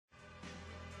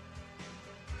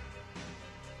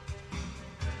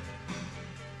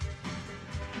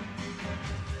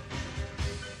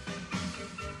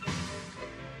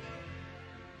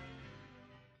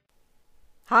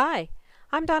Hi,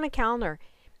 I'm Donna Kallner.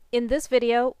 In this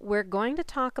video, we're going to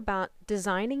talk about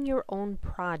designing your own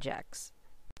projects.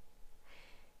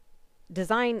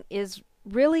 Design is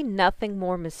really nothing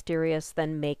more mysterious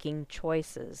than making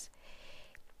choices.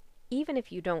 Even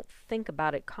if you don't think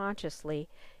about it consciously,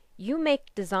 you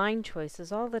make design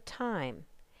choices all the time.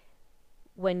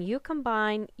 When you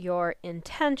combine your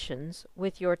intentions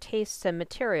with your tastes and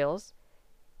materials,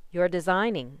 you're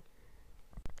designing.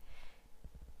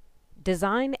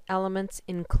 Design elements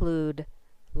include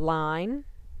line,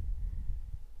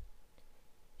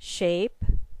 shape,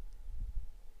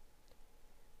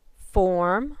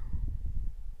 form,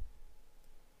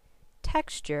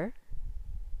 texture,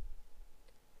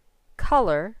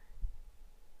 color,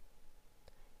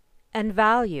 and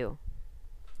value.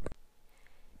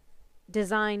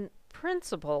 Design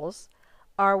principles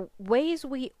are ways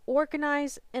we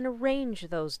organize and arrange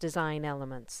those design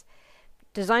elements.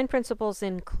 Design principles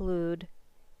include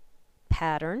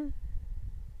pattern,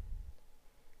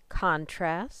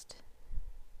 contrast,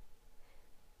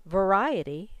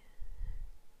 variety,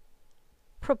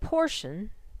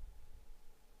 proportion,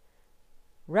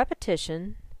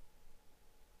 repetition,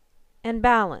 and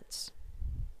balance.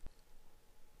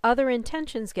 Other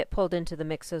intentions get pulled into the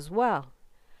mix as well.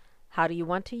 How do you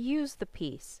want to use the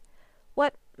piece?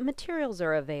 What materials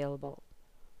are available?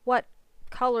 What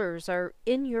colors are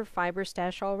in your fiber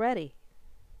stash already?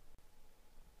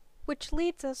 Which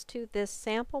leads us to this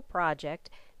sample project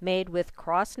made with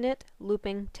cross-knit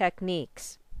looping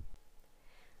techniques.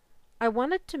 I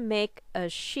wanted to make a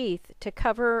sheath to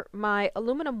cover my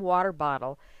aluminum water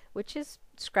bottle, which is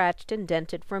scratched and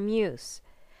dented from use.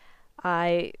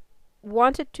 I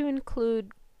wanted to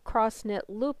include cross-knit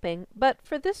looping, but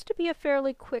for this to be a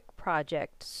fairly quick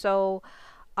project, so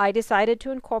I decided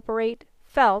to incorporate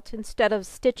felt instead of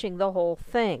stitching the whole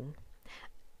thing.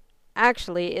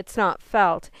 Actually, it's not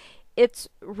felt. It's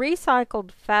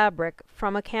recycled fabric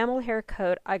from a camel hair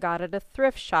coat I got at a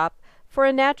thrift shop for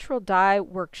a natural dye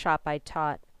workshop I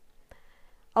taught.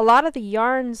 A lot of the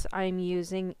yarns I'm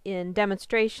using in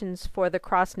demonstrations for the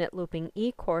cross-knit looping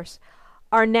eCourse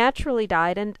are naturally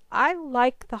dyed, and I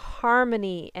like the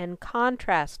harmony and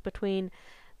contrast between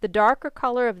the darker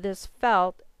color of this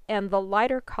felt and the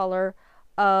lighter color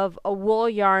of a wool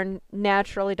yarn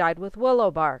naturally dyed with willow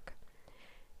bark.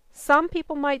 Some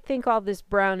people might think all this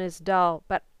brown is dull,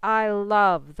 but I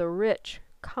love the rich,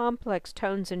 complex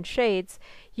tones and shades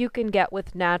you can get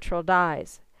with natural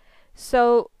dyes.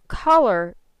 So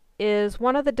color is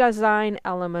one of the design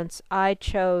elements I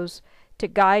chose to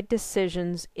guide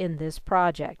decisions in this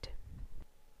project.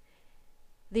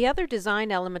 The other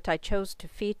design element I chose to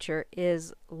feature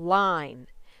is line.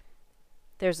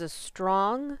 There's a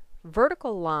strong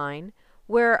vertical line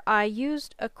where I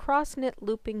used a cross-knit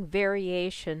looping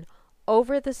variation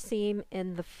over the seam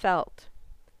in the felt.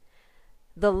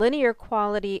 The linear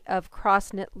quality of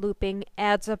cross-knit looping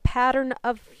adds a pattern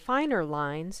of finer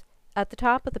lines at the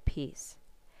top of the piece,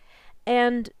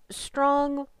 and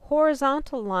strong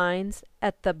horizontal lines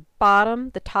at the bottom,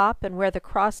 the top, and where the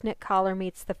cross-knit collar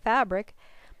meets the fabric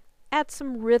add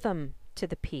some rhythm to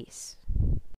the piece.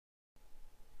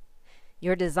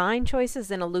 Your design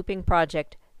choices in a looping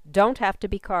project don't have to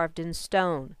be carved in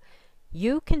stone.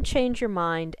 You can change your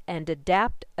mind and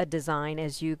adapt a design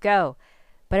as you go,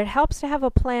 but it helps to have a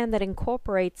plan that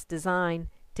incorporates design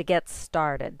to get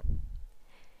started.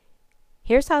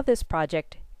 Here's how this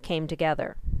project came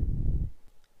together.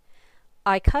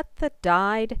 I cut the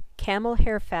dyed camel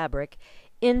hair fabric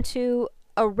into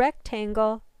a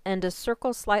rectangle and a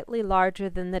circle slightly larger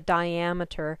than the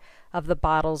diameter of the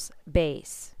bottle's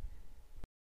base.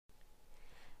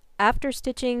 After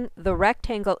stitching the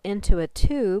rectangle into a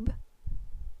tube,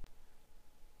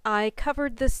 I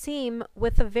covered the seam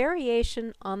with a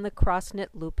variation on the cross-knit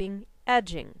looping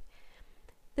edging.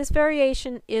 This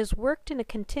variation is worked in a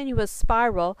continuous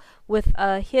spiral with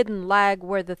a hidden lag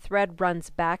where the thread runs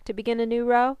back to begin a new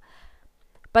row,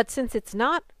 but since it's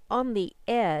not on the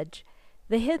edge,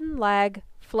 the hidden lag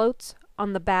floats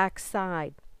on the back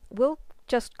side. We'll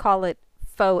just call it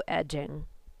faux edging.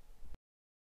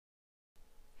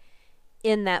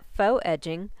 In that faux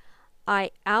edging, I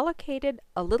allocated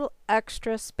a little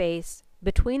extra space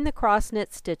between the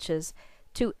cross-knit stitches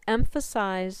to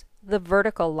emphasize the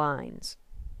vertical lines.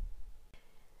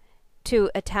 To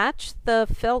attach the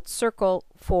felt circle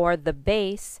for the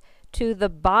base to the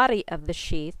body of the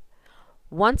sheath,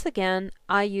 once again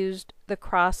I used the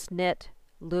cross-knit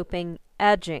looping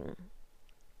edging.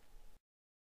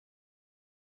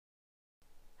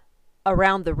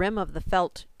 Around the rim of the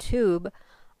felt tube,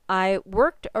 I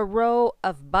worked a row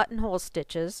of buttonhole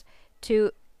stitches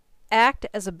to act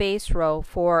as a base row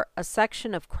for a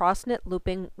section of cross-knit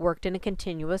looping worked in a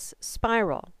continuous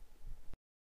spiral.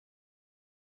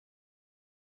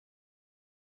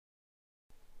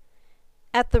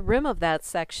 At the rim of that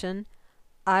section,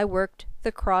 I worked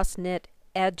the cross-knit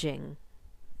edging.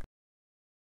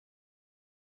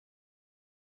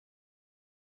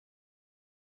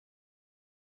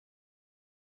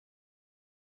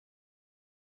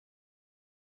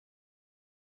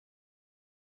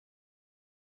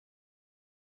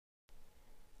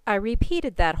 I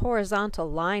repeated that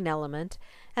horizontal line element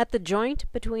at the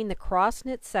joint between the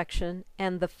cross-knit section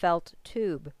and the felt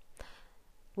tube.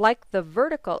 Like the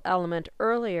vertical element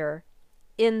earlier,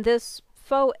 in this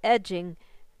faux edging,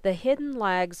 the hidden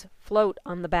lags float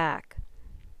on the back.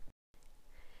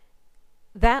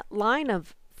 That line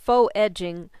of faux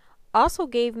edging also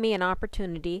gave me an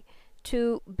opportunity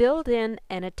to build in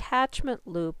an attachment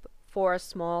loop for a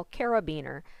small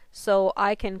carabiner, so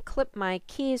I can clip my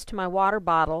keys to my water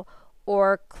bottle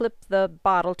or clip the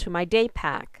bottle to my day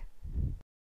pack.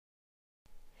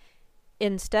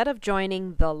 Instead of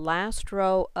joining the last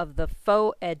row of the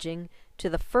faux edging to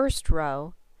the first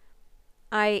row,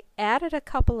 I added a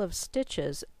couple of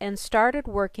stitches and started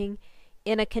working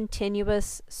in a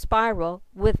continuous spiral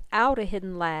without a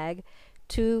hidden lag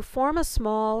to form a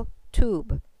small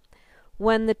tube.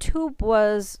 When the tube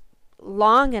was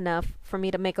long enough for me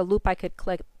to make a loop I could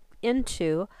clip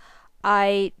into,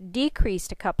 I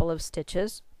decreased a couple of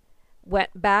stitches,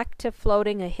 went back to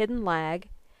floating a hidden lag,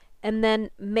 and then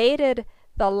mated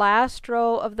the last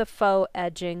row of the faux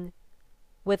edging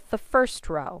with the first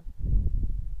row.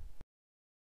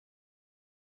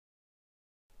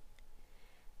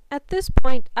 At this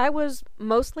point, I was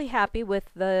mostly happy with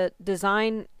the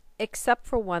design except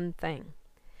for one thing.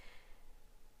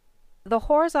 The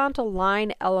horizontal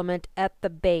line element at the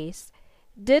base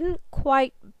didn't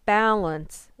quite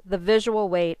balance the visual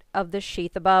weight of the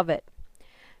sheath above it.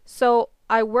 So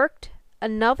I worked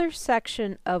another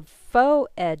section of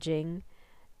faux edging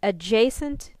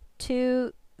adjacent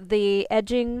to the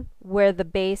edging where the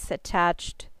base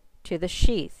attached to the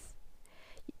sheath.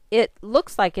 It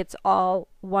looks like it's all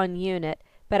one unit,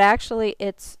 but actually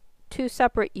it's two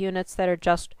separate units that are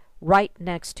just right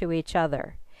next to each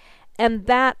other. And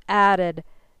that added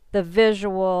the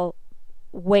visual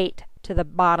weight to the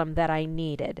bottom that I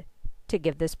needed to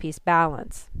give this piece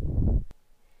balance.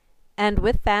 And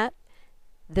with that,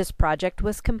 this project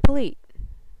was complete.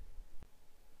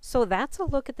 So that's a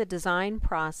look at the design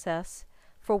process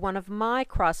for one of my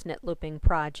cross-knit looping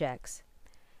projects.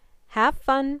 Have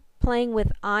fun playing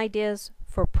with ideas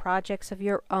for projects of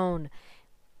your own.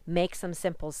 Make some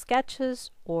simple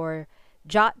sketches or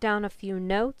jot down a few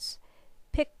notes.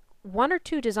 Pick one or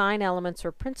two design elements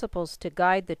or principles to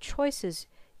guide the choices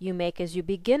you make as you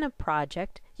begin a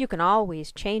project. You can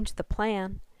always change the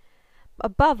plan.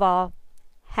 Above all,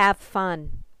 have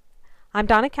fun. I'm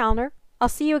Donna Kallner. I'll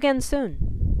see you again soon.